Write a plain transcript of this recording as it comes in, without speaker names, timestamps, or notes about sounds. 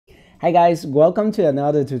Hi guys, welcome to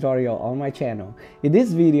another tutorial on my channel. In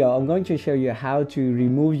this video, I'm going to show you how to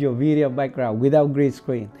remove your video background without green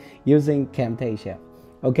screen using Camtasia.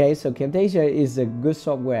 Okay, so Camtasia is a good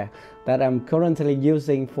software that I'm currently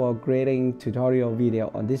using for creating tutorial video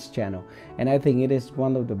on this channel, and I think it is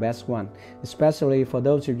one of the best one, especially for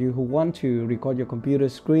those of you who want to record your computer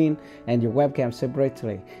screen and your webcam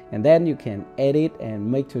separately, and then you can edit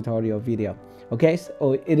and make tutorial video. Okay,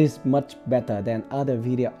 so it is much better than other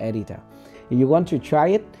video editor. If you want to try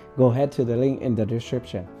it, go ahead to the link in the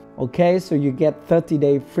description. Okay, so you get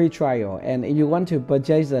 30-day free trial, and if you want to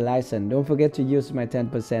purchase the license, don't forget to use my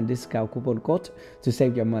 10% discount coupon code to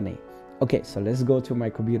save your money. Okay, so let's go to my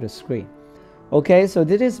computer screen. Okay, so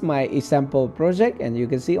this is my example project, and you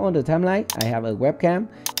can see on the timeline I have a webcam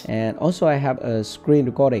and also I have a screen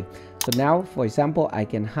recording. So now, for example, I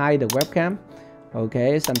can hide the webcam.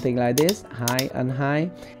 Okay, something like this, hide,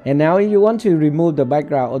 unhide. And now if you want to remove the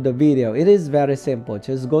background of the video, it is very simple.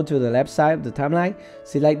 Just go to the left side of the timeline,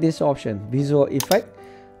 select this option, visual effect.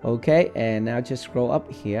 Okay, and now just scroll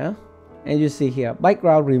up here and you see here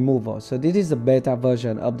background removal. So this is a beta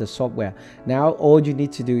version of the software. Now all you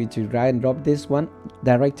need to do is to drag and drop this one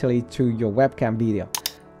directly to your webcam video,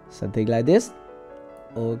 something like this.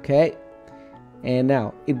 Okay, and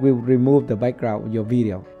now it will remove the background of your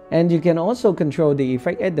video. And you can also control the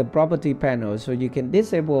effect at the property panel, so you can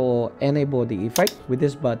disable or enable the effect with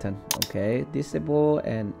this button. Okay, disable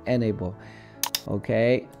and enable.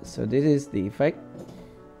 Okay, so this is the effect.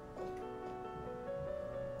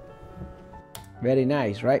 Very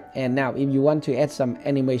nice, right? And now if you want to add some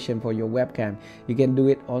animation for your webcam, you can do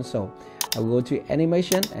it also. I will go to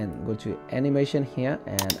animation and go to animation here,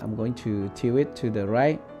 and I'm going to tilt it to the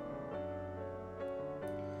right.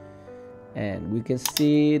 And we can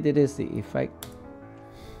see that is the effect.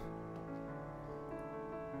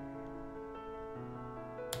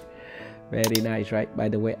 Very nice, right? By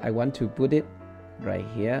the way, I want to put it right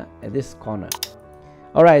here at this corner.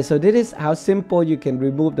 Alright, so this is how simple you can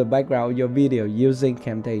remove the background of your video using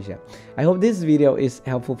Camtasia. I hope this video is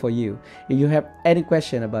helpful for you. If you have any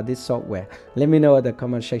question about this software, let me know in the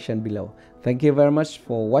comment section below. Thank you very much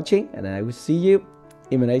for watching, and I will see you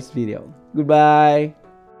in the next video. Goodbye.